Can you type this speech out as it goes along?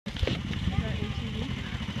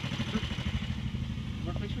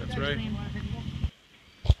right.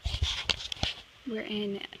 We're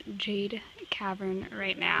in Jade Cavern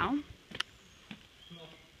right now.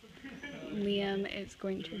 Liam is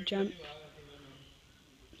going to jump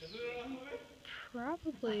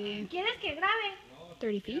probably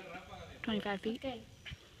 30 feet, 25 feet. Okay.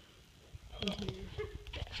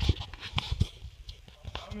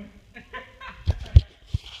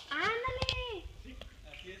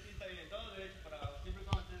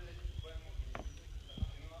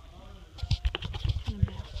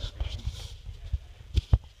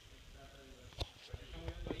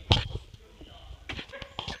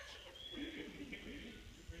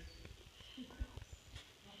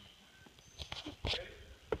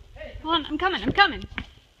 Hold on, I'm coming.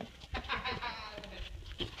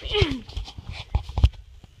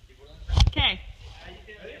 Okay.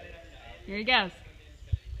 Here he goes.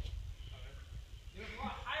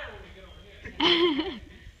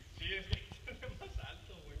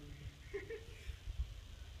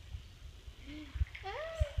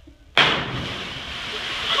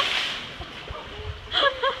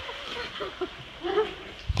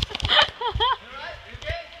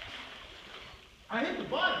 I hit the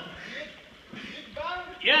bottom.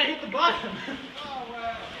 Yeah, I hit the bottom. Oh,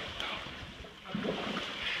 wow.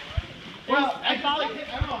 Well, I just like hit,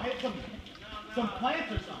 I don't know, hit some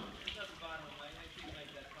plants or something.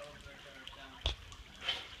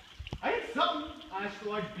 I hit something. I just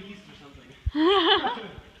like beast or something.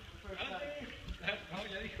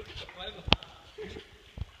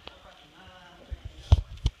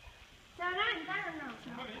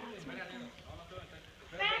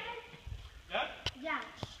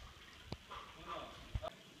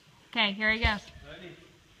 Okay, here he goes.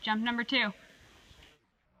 Jump number 2.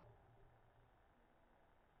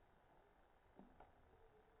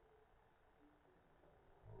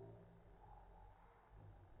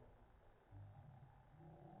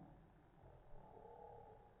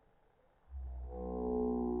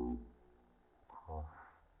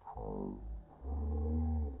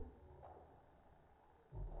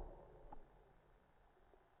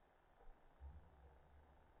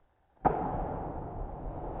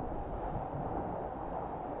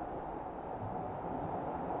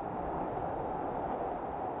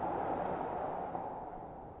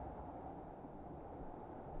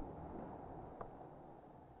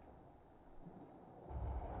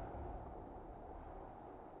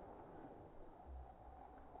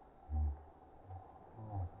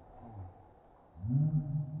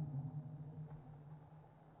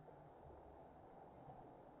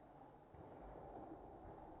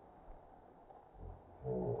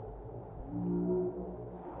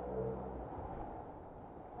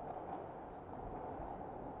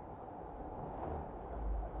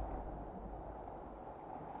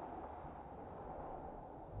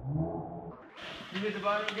 You hit the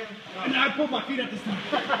bottom again? No. I pulled my feet up this time.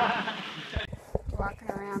 Walking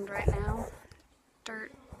around right now.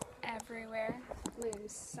 Dirt everywhere.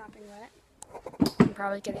 Liam's sopping wet. I'm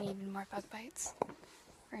probably getting even more bug bites.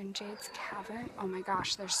 We're in Jade's Cavern. Oh my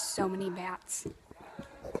gosh, there's so many bats.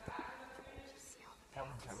 That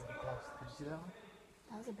one's got really close. Did you see that one?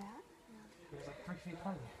 That was a bat? Yeah. It was like 3 feet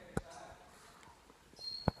from me.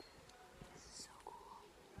 This is so cool.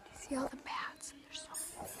 Do you see all the bats? There's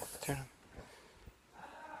so many. Turn them.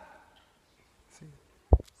 See.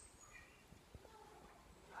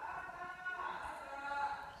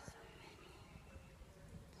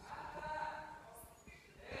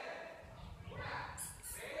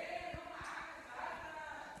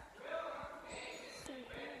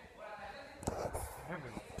 Hey,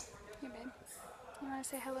 babe. You want to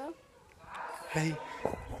say hello? Hey.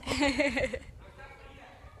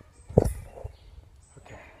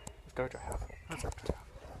 Okay. Let's go to half. Let's go to half.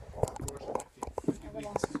 A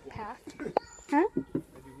little path. Huh?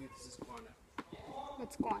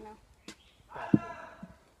 What's guano?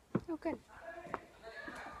 Oh, good.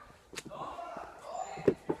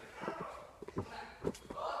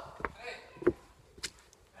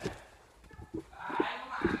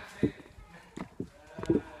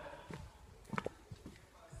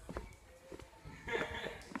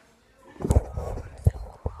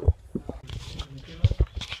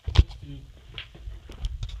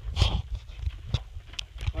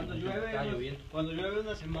 Cuando llueve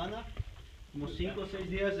una semana, como 5 o 6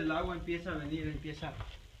 días el agua empieza a venir,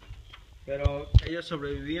 pero ellos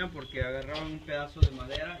sobrevivían porque agarraban un pedazo de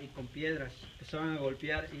madera y con piedras empezaban a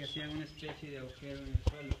golpear y hacían una especie de agujero en el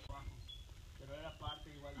suelo. Pero era parte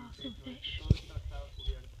igual del techo, todo estaba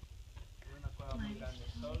cubierto. Era una cueva muy grande.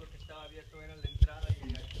 Todo lo que estaba abierto era la entrada y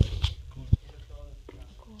el acceso. Era todo lo que estaba.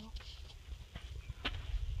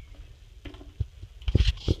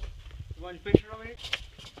 You want a picture of it?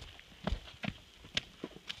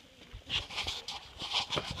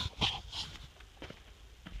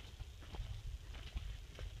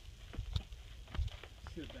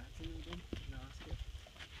 them in Alaska.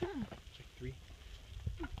 Huh. Check 3.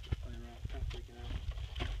 Playing around, kind of freaking out.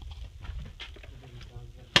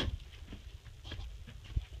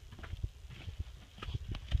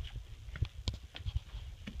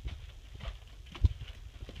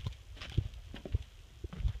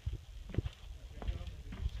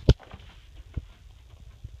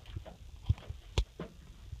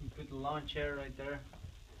 You put the lawn chair right there.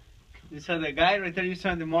 You saw the guy right there you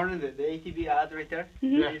saw in the morning, the ATV ad right there?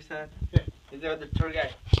 Mhm. Yeah. You saw? Yeah. Is that the tour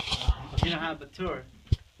guy? You don't have a tour.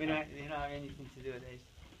 We don't have anything to do with this.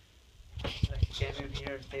 Like, came in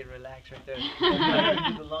here, stay relaxed right there.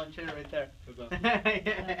 The lawn chair right there. Yeah.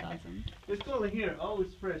 That's awesome. It's cool in here.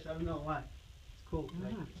 Always fresh. I don't know why. It's cool.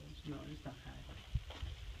 Like, no, it's not high.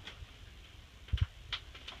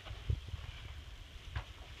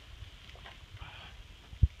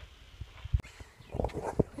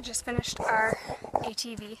 We just finished our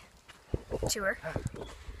ATV tour.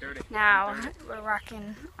 Dirty. Now we're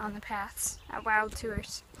walking on the paths at wild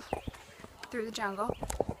tours through the jungle.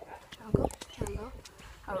 Jungle.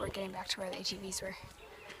 Oh, we're getting back to where the ATVs were.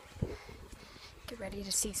 Get ready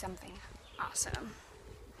to see something awesome.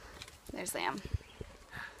 There's Liam.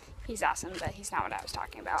 He's awesome, but he's not what I was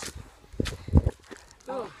talking about.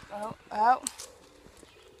 Oh.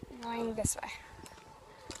 Going this way.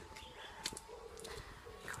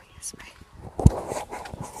 Going this way.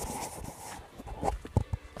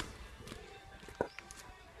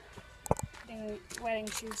 Putting wedding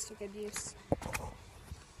shoes to good use.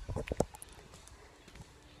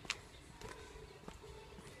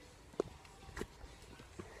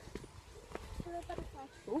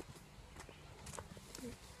 Oh.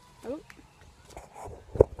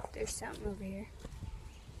 There's something over here.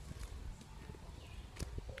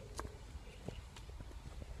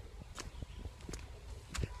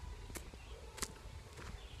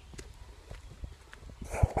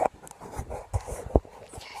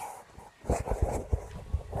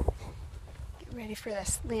 Get ready for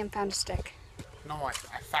this. Liam found a stick. No, I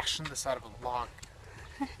fashioned this out of a log.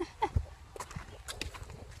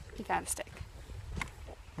 He found a stick.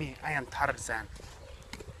 Me, I am Tarzan.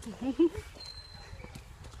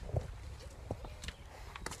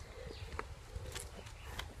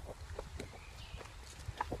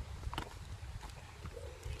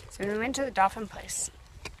 So we went to the dolphin place.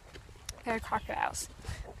 There were crocodiles.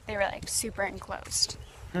 They were like super enclosed.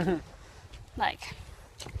 Like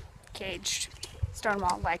caged, stone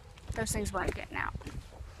wall, like those things weren't getting out.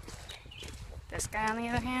 This guy on the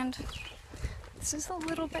other hand, this is a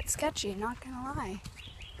little bit sketchy, not gonna lie.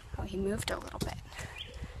 Oh, he moved a little bit.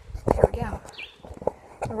 There we go.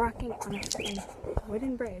 We're walking on a freaking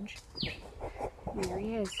wooden bridge. And there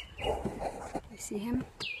he is. You see him?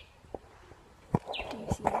 Do you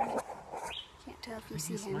see him? Can't tell if you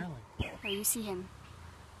see him. Smiling. Oh, you see him.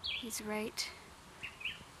 He's right.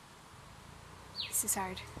 This is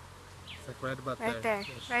hard. It's like right about Right there.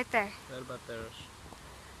 Right there. Right about there.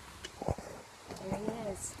 There he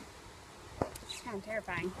is. It's kind of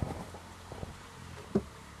terrifying.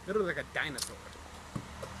 It looks like a dinosaur.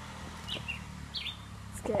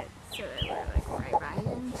 It's good. So that we're like right by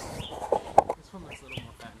him. This one looks a little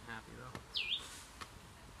more fat and happy though.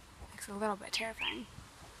 Looks a little bit terrifying.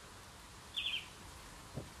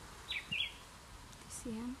 You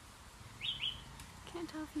see him? Can't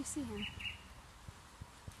tell if you see him.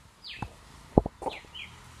 There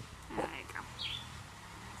you go.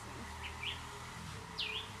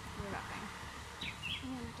 Look at that thing.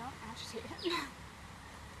 Man, don't agitate it.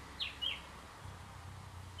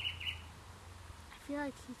 I feel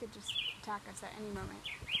like he could just attack us at any moment.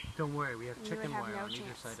 Don't worry, we have You chicken would have wire no on either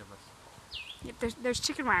chance. side of us Yep, there's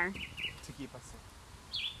chicken wire. to keep us safe.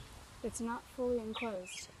 It's not fully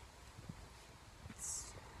enclosed.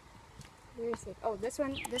 It's very safe. Oh, this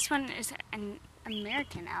one is an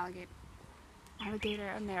American alligator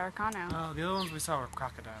americano. Oh, the other ones we saw were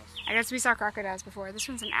crocodiles. I guess we saw crocodiles before. This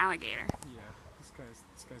one's an alligator. Yeah, this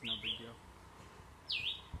guy's no big deal.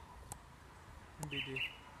 Big deal.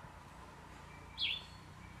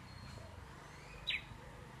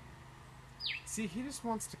 See, he just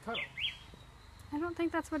wants to cuddle. I don't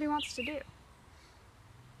think that's what he wants to do.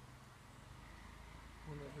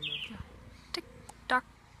 We'll never know. Tick tock,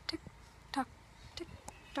 tick tock, tick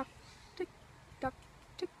tock, tick tock,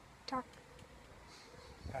 tick tock.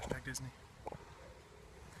 Hashtag Disney.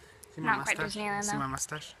 See Not quite Disneyland, See though. my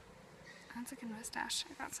mustache? That's a good mustache.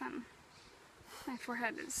 I got some. My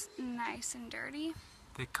forehead is nice and dirty.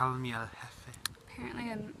 They call me El Jefe.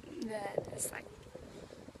 Apparently, this like,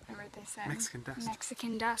 whatever they said. Mexican dust.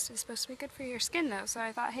 Mexican dust is supposed to be good for your skin, though. So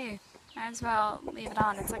I thought, hey, might as well leave it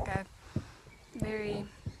on. It's like a very,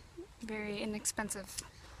 very inexpensive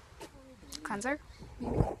cleanser?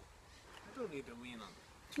 Maybe? I don't need to lean on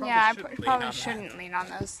it. Yeah, I shouldn't lean probably on shouldn't lean on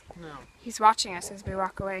those. No. He's watching us as we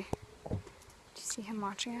walk away. Do you see him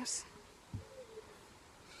watching us?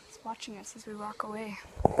 He's watching us as we walk away.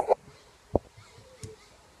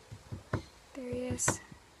 There he is.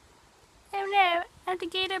 Oh no,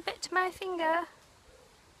 alligator bit my finger.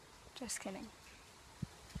 Just kidding.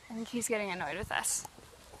 I think he's getting annoyed with us.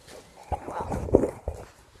 Oh well.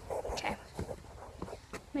 Okay.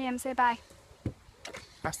 Liam, say bye.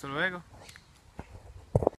 Hasta luego.